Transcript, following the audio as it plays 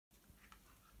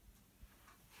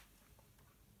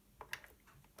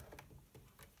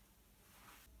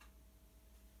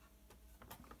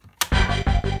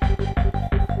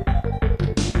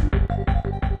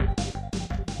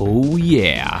Oh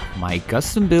yeah, my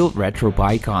custom-built retro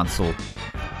pie console.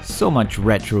 So much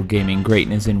retro gaming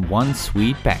greatness in one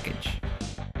sweet package.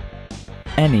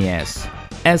 NES,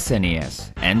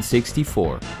 SNES,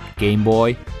 N64, Game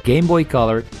Boy, Game Boy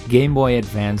Color, Game Boy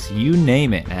Advance, you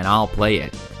name it and I'll play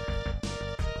it.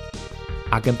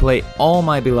 I can play all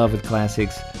my beloved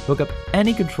classics, hook up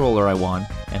any controller I want,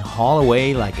 and haul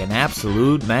away like an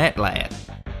absolute mad lad.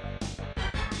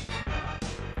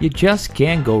 You just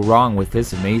can't go wrong with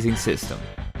this amazing system.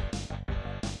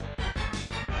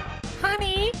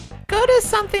 Honey, go to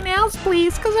something else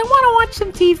please, cause I wanna watch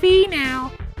some TV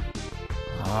now.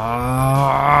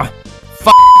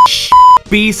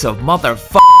 Piece of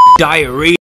motherfucking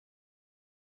diarrhea.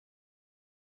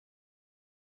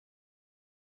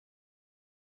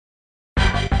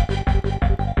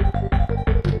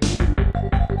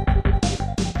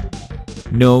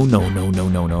 No.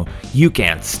 You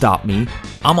can't stop me.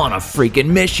 I'm on a freaking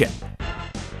mission.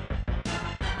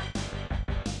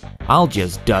 I'll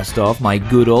just dust off my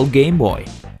good old Game Boy.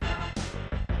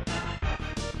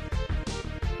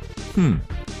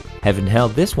 Haven't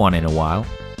held this one in a while.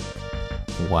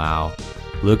 Wow,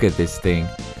 look at this thing.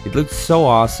 It looks so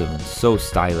awesome and so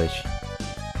stylish.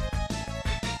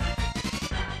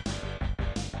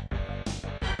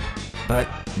 But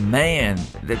man,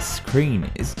 that screen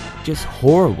is just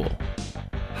horrible.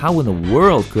 How in the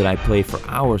world could I play for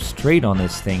hours straight on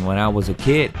this thing when I was a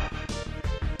kid?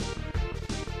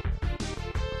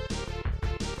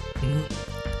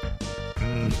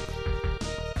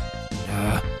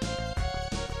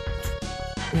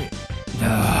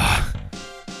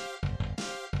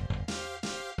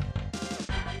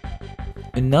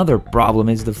 Another problem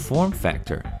is the form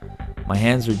factor. My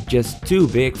hands are just too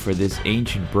big for this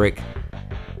ancient brick.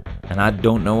 And I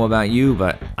don't know about you,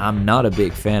 but I'm not a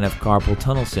big fan of carpal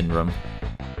tunnel syndrome.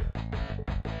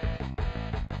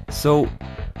 So,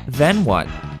 then what?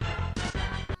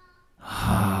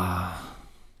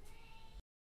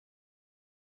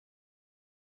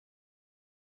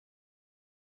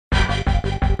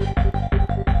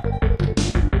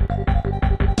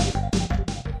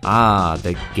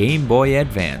 The Game Boy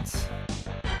Advance.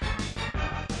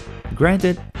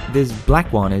 Granted, this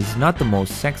black one is not the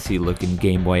most sexy looking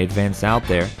Game Boy Advance out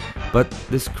there, but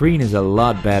the screen is a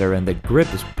lot better and the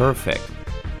grip is perfect.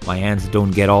 My hands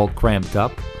don't get all cramped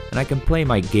up, and I can play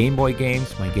my Game Boy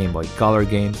games, my Game Boy Color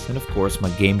games, and of course my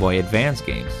Game Boy Advance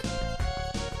games.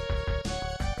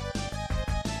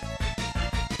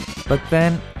 But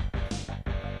then,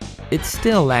 it's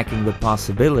still lacking the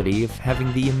possibility of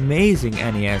having the amazing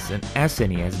NES and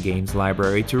SNES games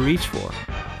library to reach for.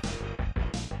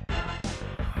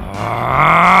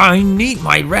 I need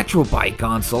my RetroPie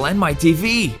console and my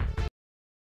TV!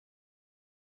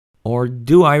 Or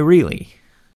do I really?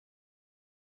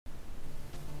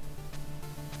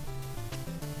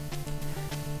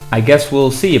 I guess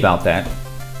we'll see about that.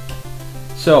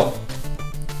 So,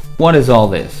 what is all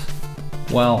this?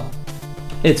 Well,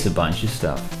 it's a bunch of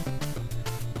stuff.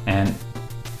 And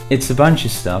it's a bunch of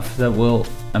stuff that will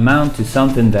amount to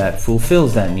something that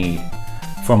fulfills that need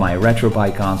for my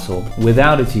RetroPie console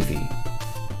without a TV.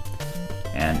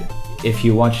 And if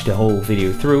you watch the whole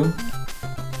video through,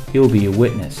 you'll be a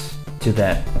witness to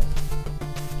that.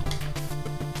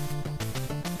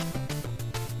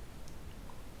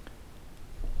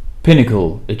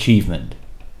 Pinnacle achievement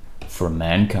for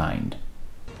mankind.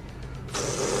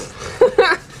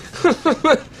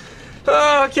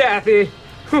 Oh, Kathy.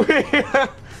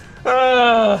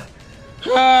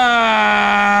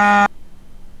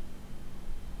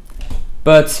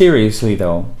 But seriously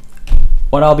though,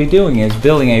 what I'll be doing is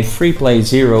building a Freeplay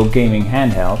Zero gaming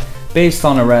handheld based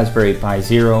on a Raspberry Pi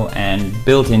Zero and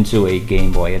built into a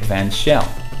Game Boy Advance shell.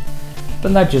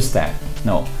 But not just that,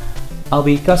 no. I'll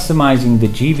be customizing the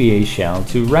GBA shell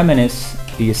to reminisce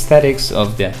the aesthetics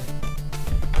of the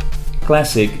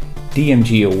classic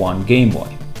DMG01 Game Boy.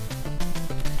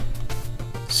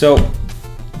 So,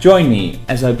 join me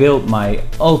as I build my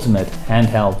ultimate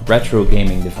handheld retro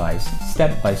gaming device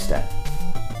step by step.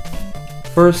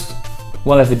 First,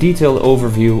 we'll have a detailed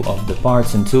overview of the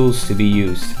parts and tools to be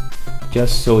used,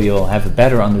 just so you'll have a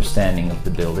better understanding of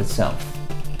the build itself.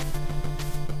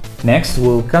 Next,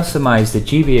 we'll customize the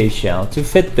GBA shell to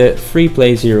fit the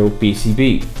Freeplay Zero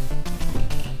PCB.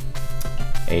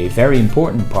 A very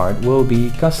important part will be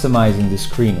customizing the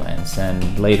screen lens,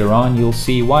 and later on you'll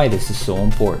see why this is so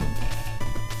important.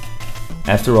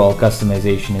 After all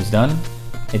customization is done,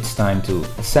 it's time to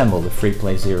assemble the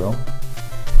Freeplay Zero.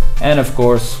 And of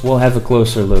course, we'll have a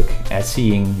closer look at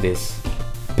seeing this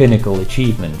pinnacle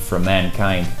achievement for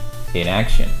mankind in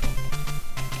action.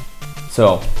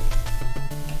 So,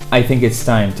 I think it's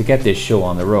time to get this show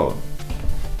on the road.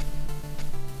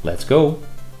 Let's go!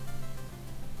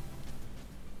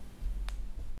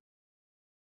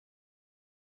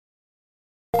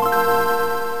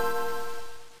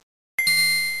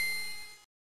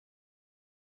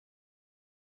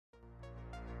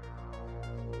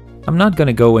 I'm not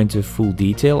gonna go into full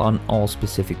detail on all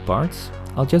specific parts,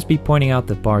 I'll just be pointing out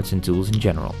the parts and tools in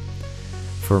general.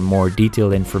 For more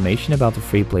detailed information about the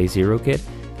Freeplay Zero kit,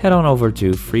 head on over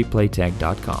to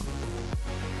freeplaytech.com.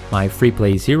 My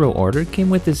Freeplay Zero order came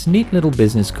with this neat little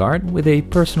business card with a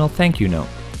personal thank you note.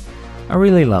 I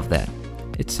really love that.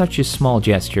 It's such a small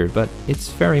gesture, but it's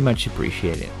very much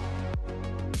appreciated.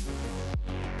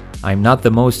 I'm not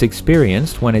the most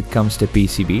experienced when it comes to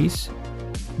PCBs,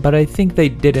 but I think they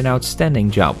did an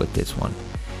outstanding job with this one.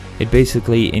 It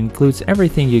basically includes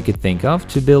everything you could think of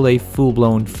to build a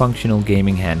full-blown functional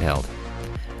gaming handheld.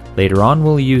 Later on,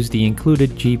 we'll use the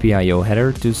included GPIO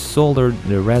header to solder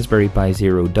the Raspberry Pi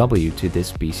Zero W to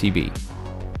this PCB.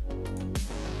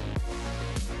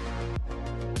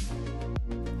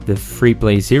 The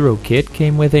Freeplay Zero kit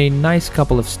came with a nice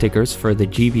couple of stickers for the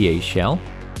GBA shell,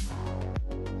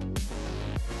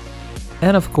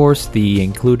 and of course the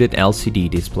included LCD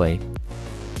display.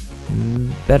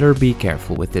 Better be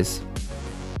careful with this.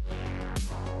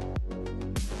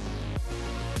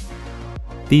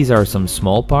 These are some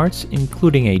small parts,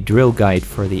 including a drill guide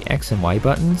for the X and Y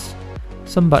buttons,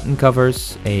 some button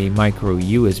covers, a micro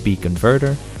USB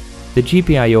converter, the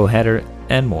GPIO header,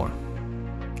 and more.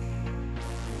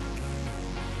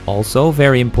 Also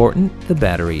very important, the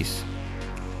batteries.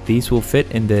 These will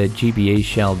fit in the GBA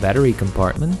shell battery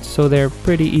compartment, so they're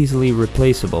pretty easily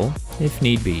replaceable if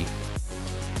need be.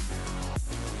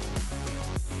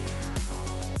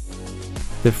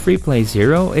 The Freeplay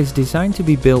Zero is designed to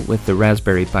be built with the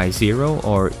Raspberry Pi Zero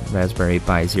or Raspberry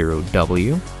Pi Zero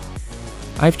W.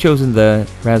 I've chosen the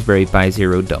Raspberry Pi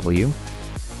Zero W.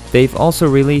 They've also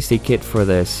released a kit for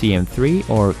the CM3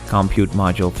 or Compute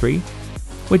Module 3,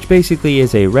 which basically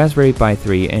is a Raspberry Pi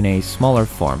 3 in a smaller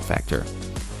form factor.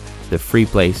 The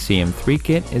Freeplay CM3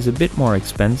 kit is a bit more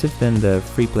expensive than the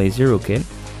Freeplay Zero kit,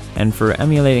 and for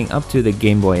emulating up to the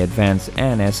Game Boy Advance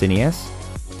and SNES,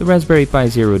 the Raspberry Pi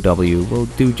Zero W will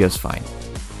do just fine.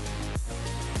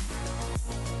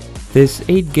 This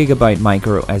 8GB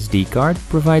micro SD card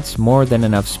provides more than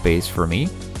enough space for me.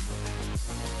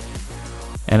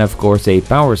 And of course a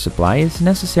power supply is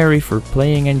necessary for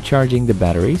playing and charging the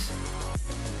batteries.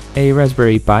 A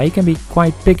Raspberry Pi can be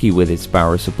quite picky with its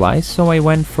power supply, so I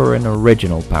went for an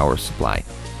original power supply.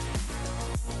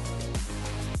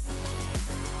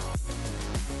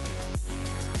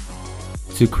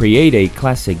 To create a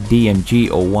classic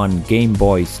DMG01 Game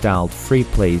Boy styled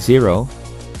Freeplay Zero,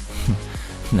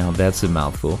 now that's a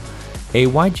mouthful, a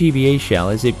white GBA shell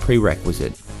is a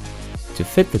prerequisite. To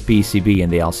fit the PCB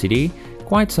and the LCD,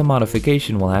 quite some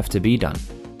modification will have to be done.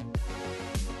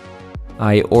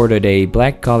 I ordered a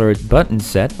black colored button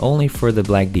set only for the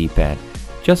black D-pad,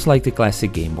 just like the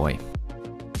classic Game Boy.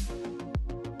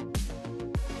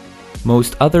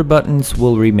 Most other buttons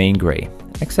will remain gray,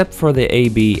 except for the A,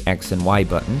 B, X and Y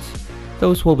buttons.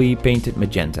 Those will be painted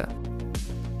magenta.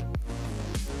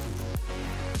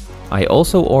 I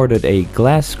also ordered a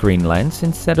glass screen lens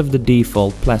instead of the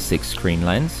default plastic screen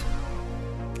lens.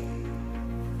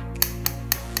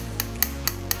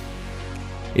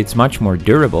 It's much more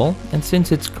durable, and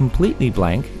since it's completely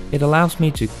blank, it allows me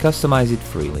to customize it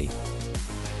freely.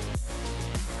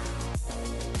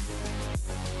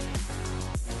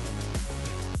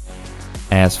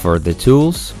 As for the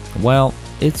tools, well,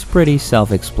 it's pretty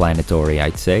self-explanatory,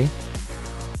 I'd say.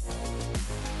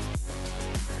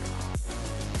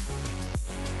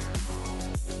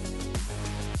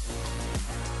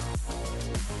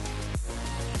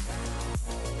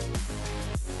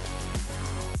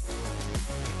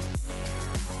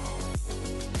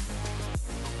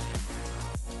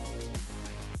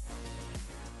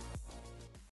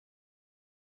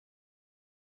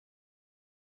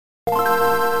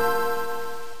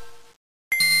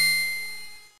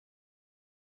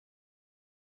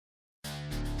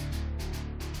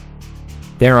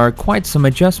 There are quite some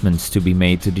adjustments to be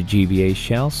made to the GBA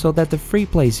shell so that the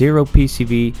Freeplay Zero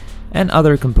PCB and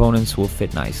other components will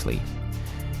fit nicely.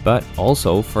 But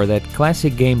also for that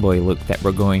classic Game Boy look that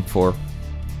we're going for.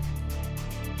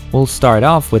 We'll start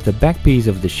off with the back piece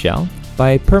of the shell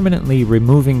by permanently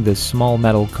removing the small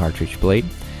metal cartridge blade,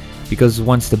 because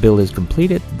once the build is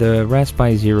completed, the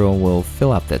Raspberry Pi Zero will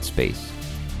fill up that space.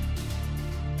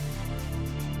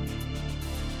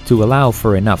 To allow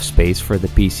for enough space for the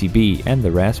PCB and the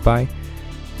Raspberry Pi,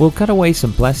 we'll cut away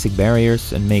some plastic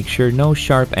barriers and make sure no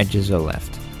sharp edges are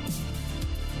left.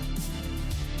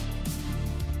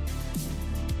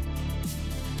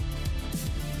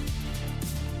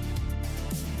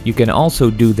 You can also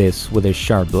do this with a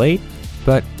sharp blade,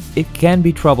 but it can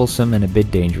be troublesome and a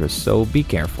bit dangerous, so be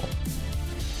careful.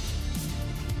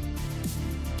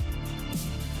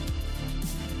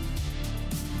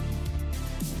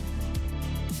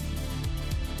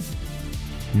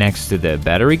 Next to the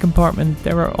battery compartment,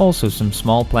 there are also some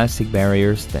small plastic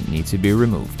barriers that need to be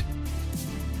removed.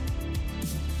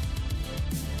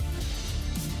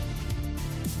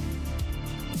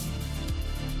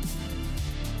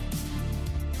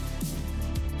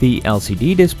 The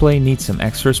LCD display needs some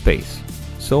extra space,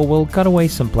 so we'll cut away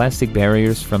some plastic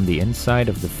barriers from the inside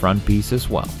of the front piece as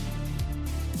well.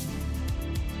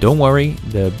 Don't worry,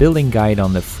 the building guide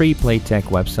on the Freeplay Tech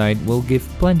website will give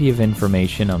plenty of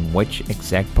information on which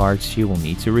exact parts you will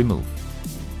need to remove.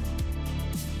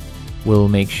 We'll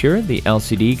make sure the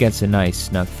LCD gets a nice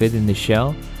snug fit in the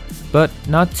shell, but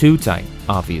not too tight,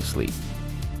 obviously.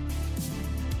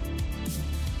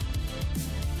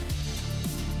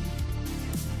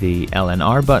 The L and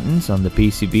R buttons on the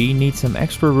PCB need some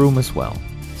extra room as well,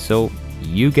 so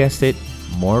you guessed it,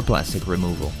 more plastic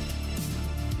removal.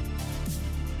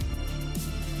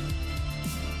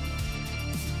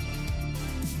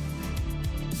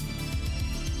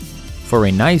 For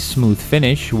a nice smooth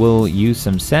finish, we'll use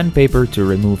some sandpaper to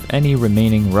remove any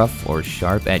remaining rough or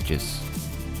sharp edges.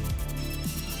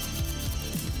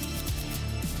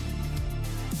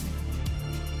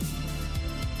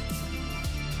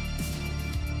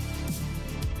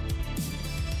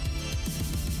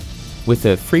 With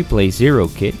the Freeplay Zero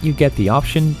kit, you get the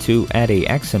option to add a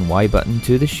X and Y button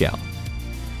to the shell.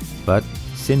 But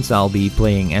since I'll be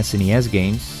playing SNES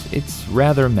games, it's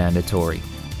rather mandatory.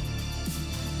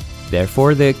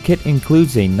 Therefore, the kit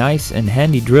includes a nice and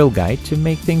handy drill guide to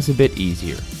make things a bit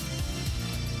easier.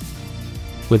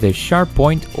 With a sharp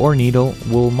point or needle,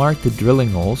 we'll mark the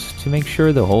drilling holes to make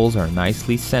sure the holes are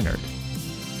nicely centered.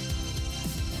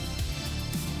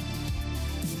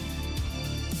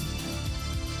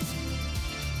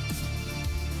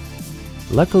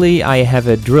 Luckily, I have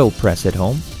a drill press at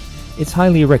home. It's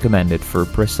highly recommended for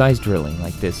precise drilling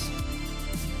like this.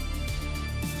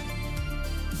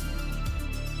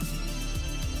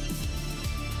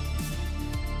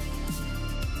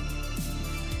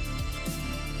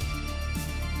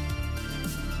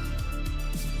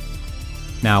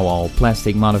 Now all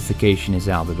plastic modification is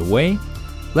out of the way,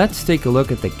 let's take a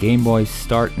look at the Game Boy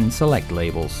Start and Select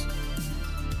labels.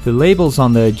 The labels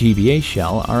on the GBA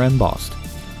shell are embossed,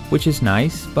 which is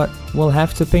nice, but we'll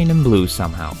have to paint them blue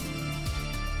somehow.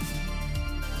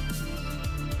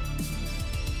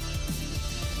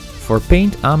 For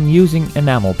paint, I'm using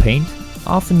enamel paint,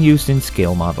 often used in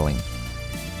scale modeling.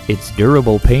 It's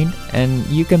durable paint and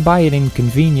you can buy it in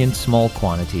convenient small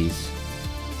quantities.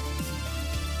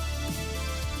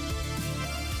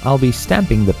 I'll be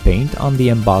stamping the paint on the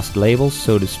embossed labels,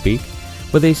 so to speak,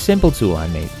 with a simple tool I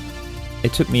made.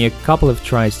 It took me a couple of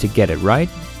tries to get it right,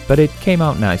 but it came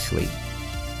out nicely.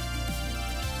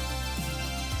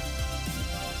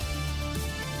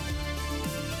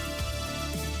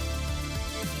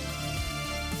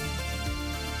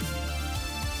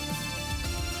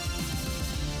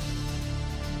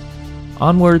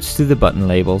 Onwards to the button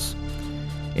labels.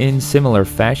 In similar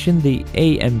fashion, the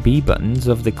A and B buttons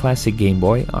of the classic Game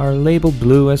Boy are labeled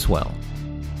blue as well.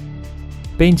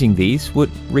 Painting these would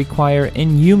require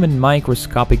inhuman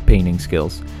microscopic painting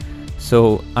skills,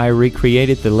 so I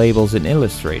recreated the labels in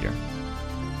Illustrator.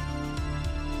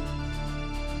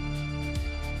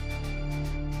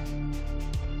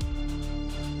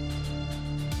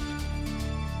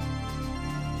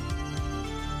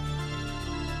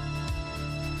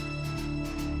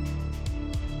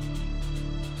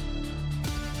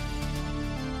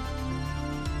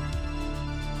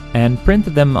 And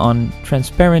printed them on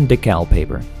transparent decal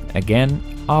paper, again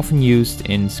often used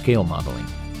in scale modeling.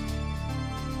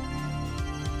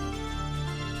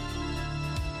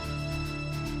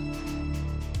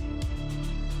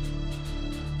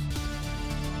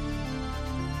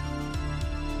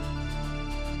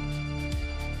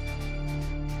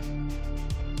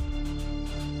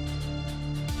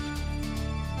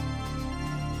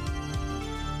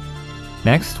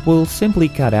 Next, we'll simply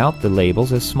cut out the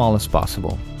labels as small as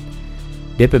possible.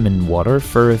 Dip them in water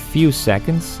for a few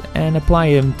seconds and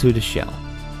apply them to the shell.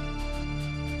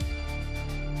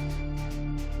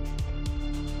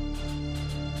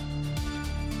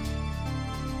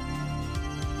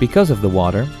 Because of the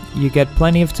water, you get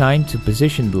plenty of time to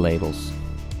position the labels.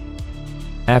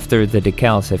 After the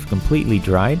decals have completely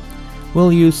dried,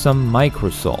 we'll use some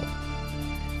microsol.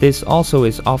 This also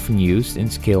is often used in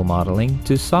scale modeling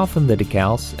to soften the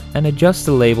decals and adjust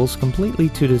the labels completely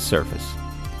to the surface.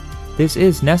 This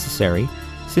is necessary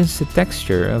since the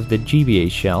texture of the GBA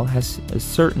shell has a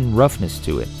certain roughness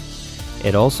to it.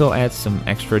 It also adds some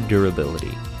extra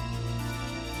durability.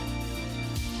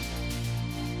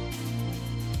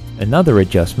 Another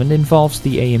adjustment involves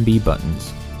the A and B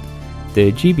buttons.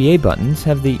 The GBA buttons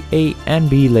have the A and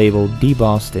B label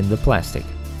debossed in the plastic.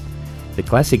 The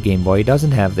classic Game Boy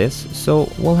doesn't have this, so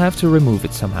we'll have to remove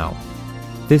it somehow.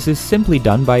 This is simply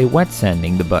done by wet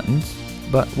sanding the buttons,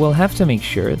 but we'll have to make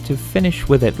sure to finish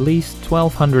with at least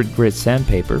 1200 grit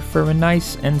sandpaper for a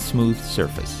nice and smooth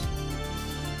surface.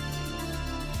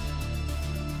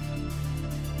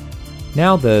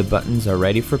 Now the buttons are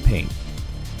ready for paint.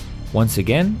 Once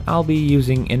again, I'll be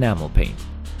using enamel paint.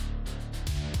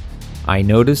 I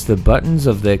noticed the buttons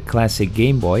of the classic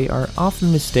Game Boy are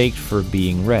often mistaken for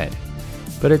being red,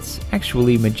 but it's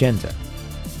actually magenta.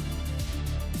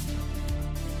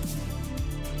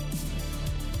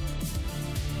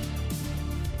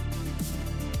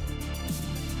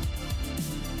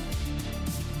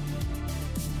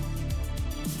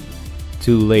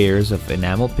 Two layers of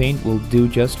enamel paint will do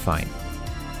just fine.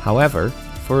 However,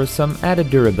 for some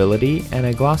added durability and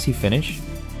a glossy finish,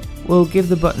 we'll give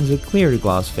the buttons a clear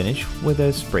gloss finish with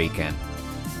a spray can.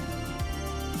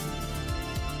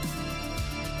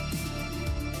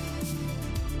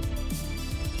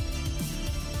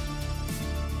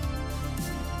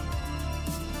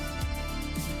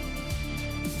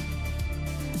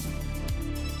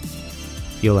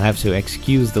 You'll have to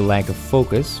excuse the lack of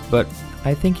focus, but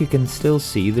I think you can still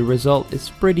see the result is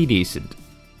pretty decent.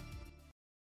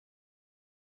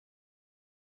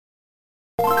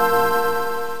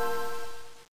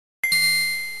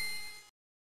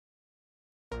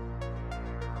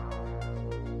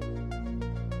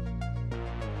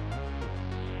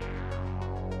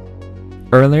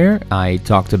 Earlier, I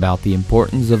talked about the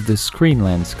importance of the screen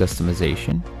lens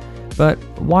customization, but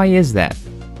why is that?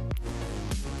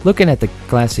 Looking at the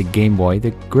classic Game Boy, the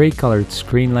gray colored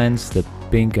screen lens, the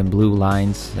pink and blue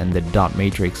lines, and the dot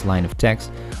matrix line of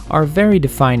text are very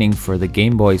defining for the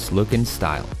Game Boy's look and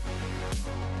style.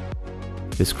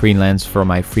 The screen lens for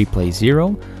my Freeplay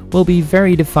Zero will be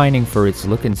very defining for its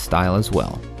look and style as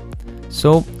well.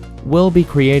 So we'll be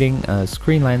creating a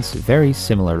screen lens very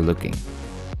similar looking.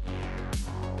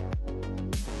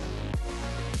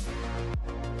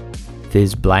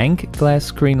 This blank glass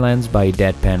screen lens by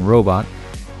Deadpan Robot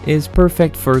is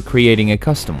perfect for creating a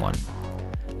custom one.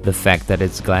 The fact that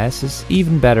it's glass is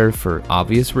even better for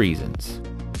obvious reasons.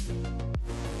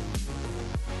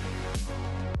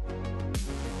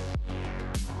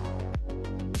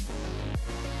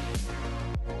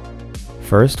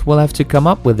 First, we'll have to come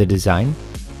up with a design.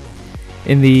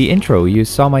 In the intro, you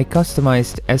saw my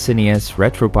customized SNES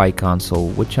RetroPie console,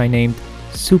 which I named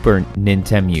Super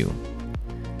Nintendo.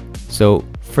 So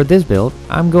for this build,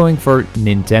 I'm going for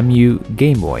Nintendo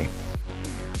Game Boy.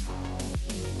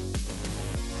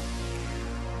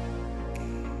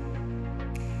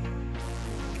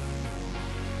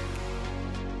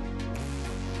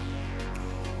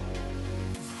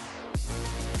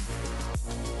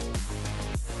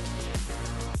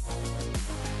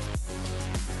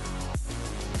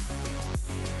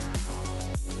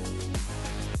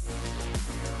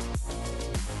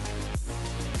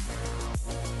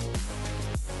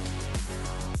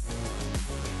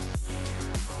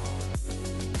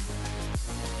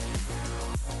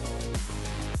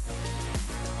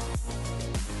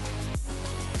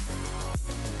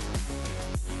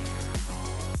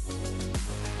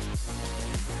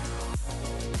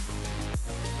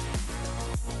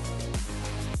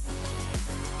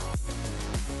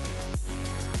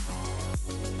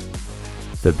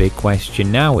 The big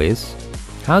question now is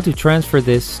how to transfer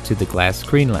this to the glass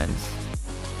screen lens.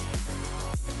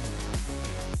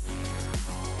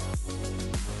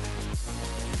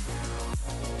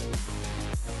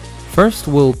 First,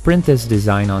 we'll print this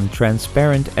design on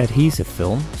transparent adhesive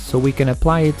film so we can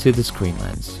apply it to the screen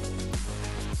lens.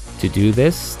 To do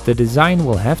this, the design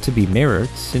will have to be mirrored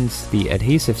since the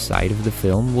adhesive side of the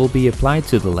film will be applied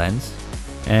to the lens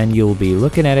and you'll be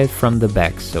looking at it from the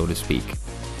back, so to speak.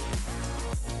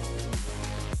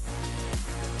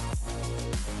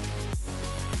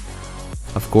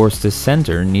 Of course, the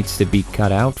center needs to be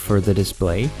cut out for the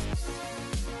display.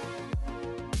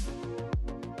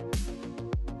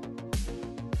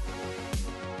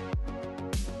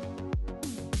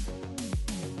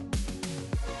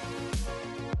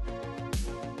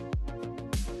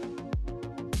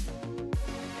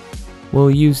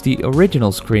 We'll use the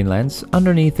original screen lens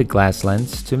underneath the glass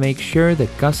lens to make sure the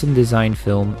custom design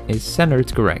film is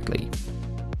centered correctly.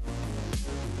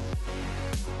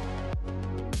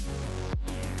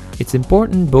 It's It's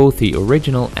important both the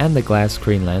original and the glass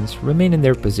screen lens remain in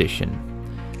their position.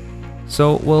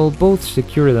 So we'll both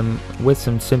secure them with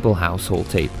some simple household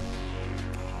tape.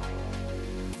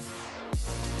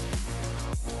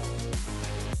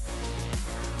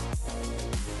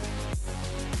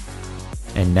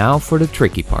 And now for the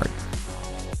tricky part.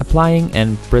 Applying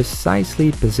and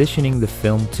precisely positioning the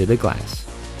film to the glass.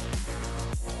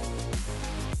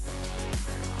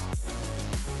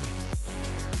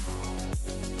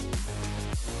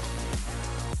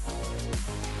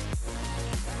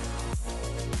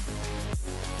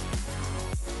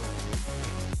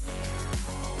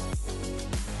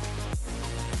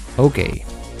 Okay,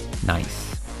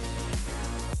 nice.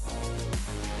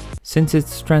 Since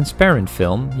it's transparent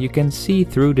film, you can see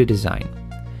through the design.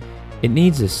 It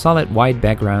needs a solid white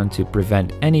background to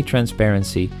prevent any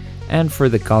transparency and for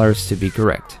the colors to be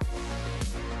correct.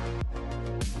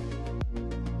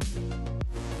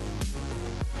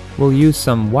 We'll use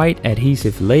some white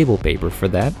adhesive label paper for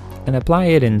that and apply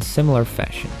it in similar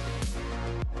fashion.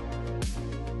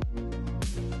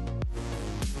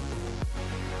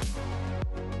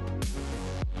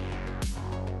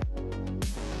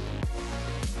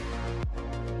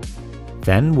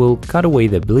 Then we'll cut away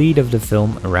the bleed of the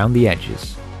film around the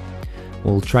edges.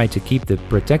 We'll try to keep the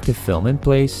protective film in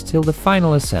place till the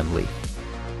final assembly.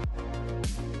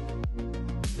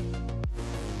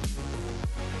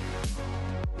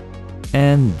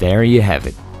 And there you have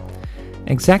it.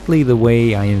 Exactly the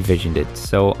way I envisioned it,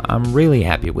 so I'm really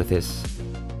happy with this.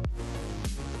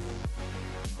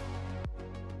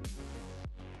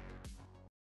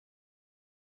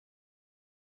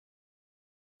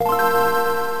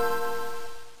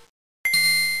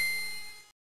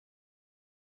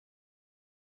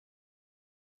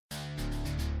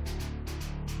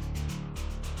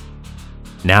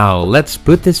 Now let's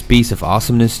put this piece of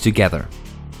awesomeness together.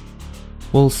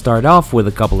 We'll start off with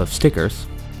a couple of stickers.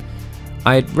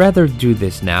 I'd rather do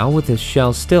this now with the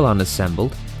shell still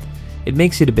unassembled. It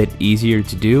makes it a bit easier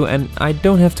to do and I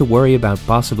don't have to worry about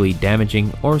possibly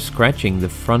damaging or scratching the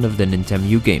front of the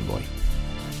Nintendo Game Boy.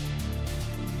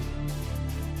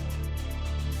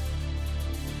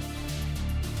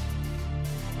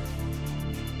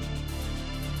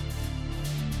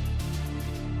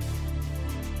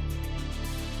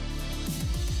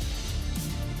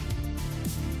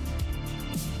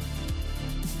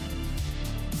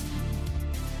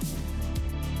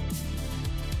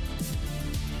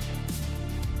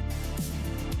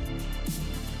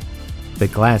 The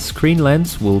glass screen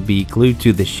lens will be glued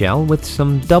to the shell with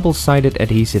some double-sided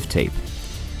adhesive tape.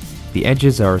 The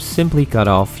edges are simply cut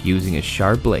off using a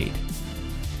sharp blade.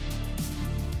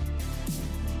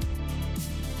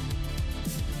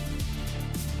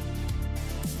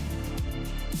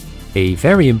 A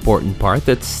very important part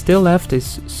that's still left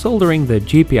is soldering the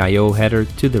GPIO header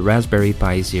to the Raspberry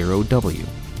Pi Zero W.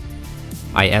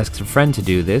 I asked a friend to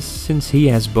do this since he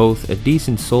has both a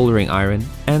decent soldering iron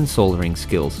and soldering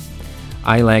skills.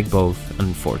 I lack both,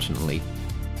 unfortunately.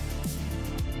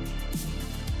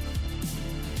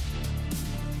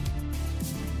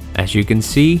 As you can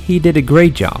see, he did a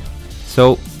great job.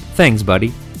 So, thanks,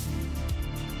 buddy.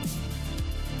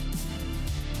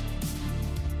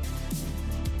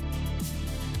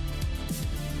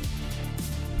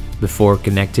 Before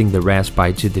connecting the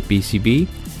Raspberry to the PCB,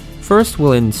 first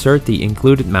we'll insert the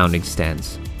included mounting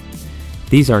stands.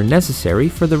 These are necessary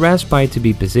for the Raspberry to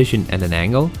be positioned at an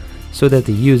angle so that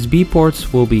the USB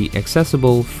ports will be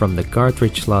accessible from the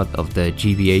cartridge slot of the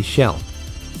GBA shell.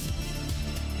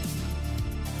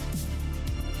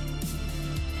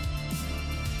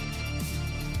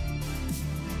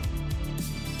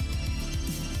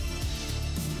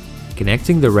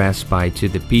 Connecting the Raspberry to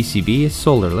the PCB is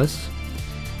solderless.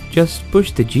 Just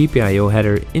push the GPIO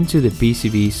header into the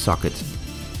PCB socket.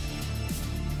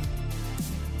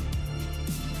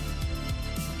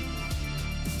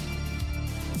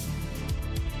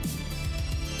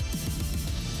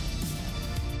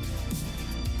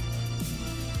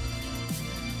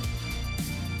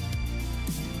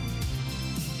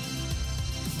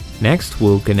 Next,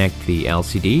 we'll connect the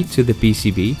LCD to the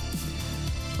PCB.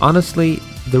 Honestly,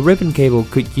 the ribbon cable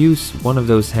could use one of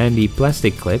those handy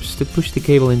plastic clips to push the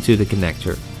cable into the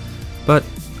connector, but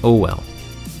oh well.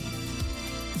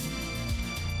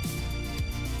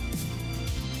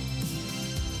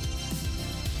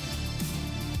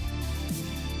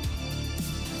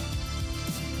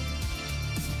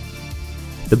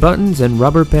 The buttons and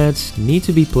rubber pads need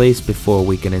to be placed before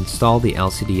we can install the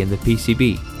LCD in the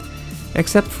PCB.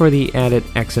 Except for the added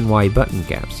X and Y button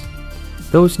caps.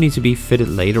 Those need to be fitted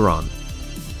later on.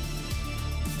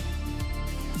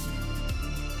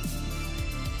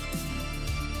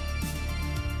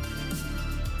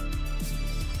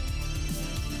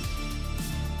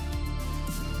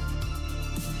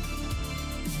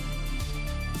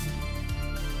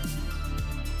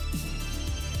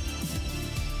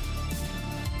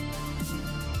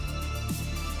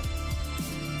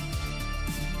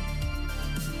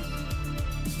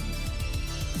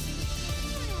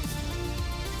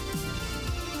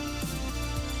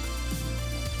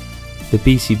 The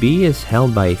PCB is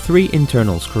held by 3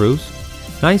 internal screws,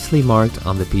 nicely marked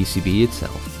on the PCB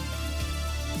itself.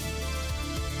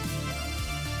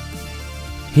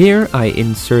 Here I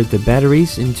insert the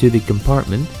batteries into the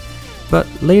compartment, but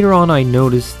later on I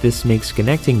noticed this makes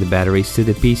connecting the batteries to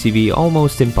the PCB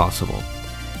almost impossible.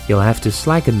 You'll have to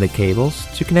slacken the cables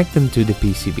to connect them to the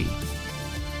PCB.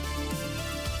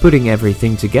 Putting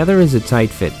everything together is a tight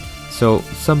fit, so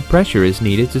some pressure is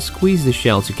needed to squeeze the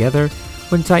shell together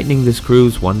when tightening the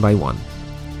screws one by one.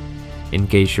 In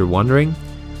case you're wondering,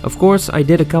 of course I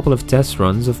did a couple of test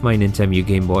runs of my Nintendo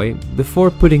Game Boy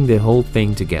before putting the whole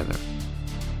thing together.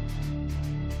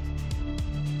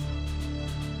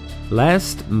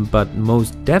 Last, but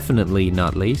most definitely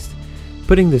not least,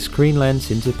 putting the screen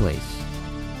lens into place.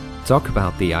 Talk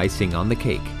about the icing on the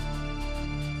cake.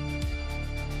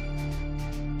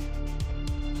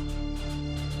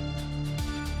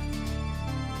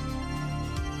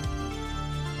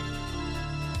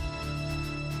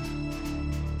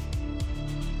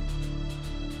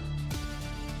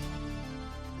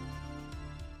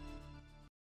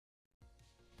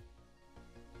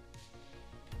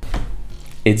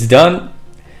 It's done!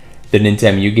 The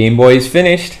Nintendo Game Boy is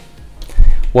finished!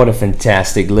 What a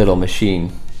fantastic little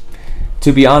machine.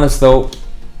 To be honest though,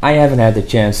 I haven't had the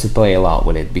chance to play a lot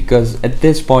with it because at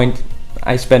this point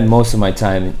I spend most of my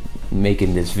time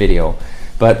making this video,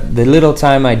 but the little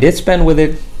time I did spend with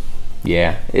it,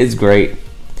 yeah, it's great.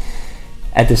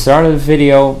 At the start of the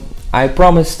video I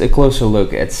promised a closer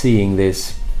look at seeing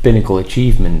this pinnacle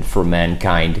achievement for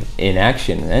mankind in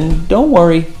action, and don't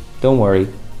worry,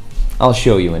 I'll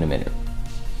show you in a minute.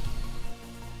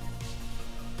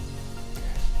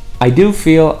 I do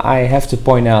feel I have to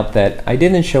point out that I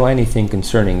didn't show anything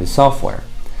concerning the software.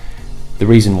 The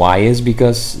reason why is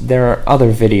because there are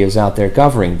other videos out there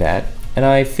covering that, and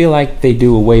I feel like they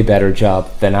do a way better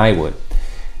job than I would.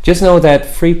 Just know that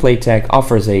Freeplay Tech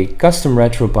offers a custom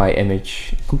RetroPie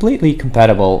image completely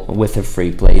compatible with the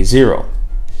Freeplay Zero.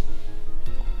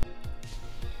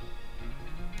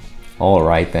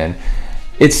 Alright then,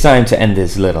 it's time to end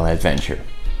this little adventure.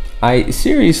 I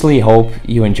seriously hope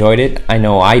you enjoyed it. I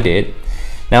know I did.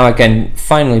 Now I can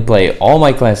finally play all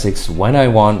my classics when I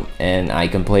want, and I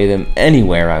can play them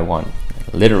anywhere I want.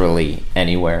 Literally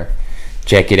anywhere.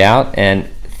 Check it out, and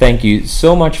thank you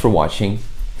so much for watching.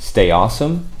 Stay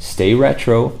awesome, stay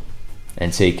retro,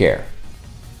 and take care.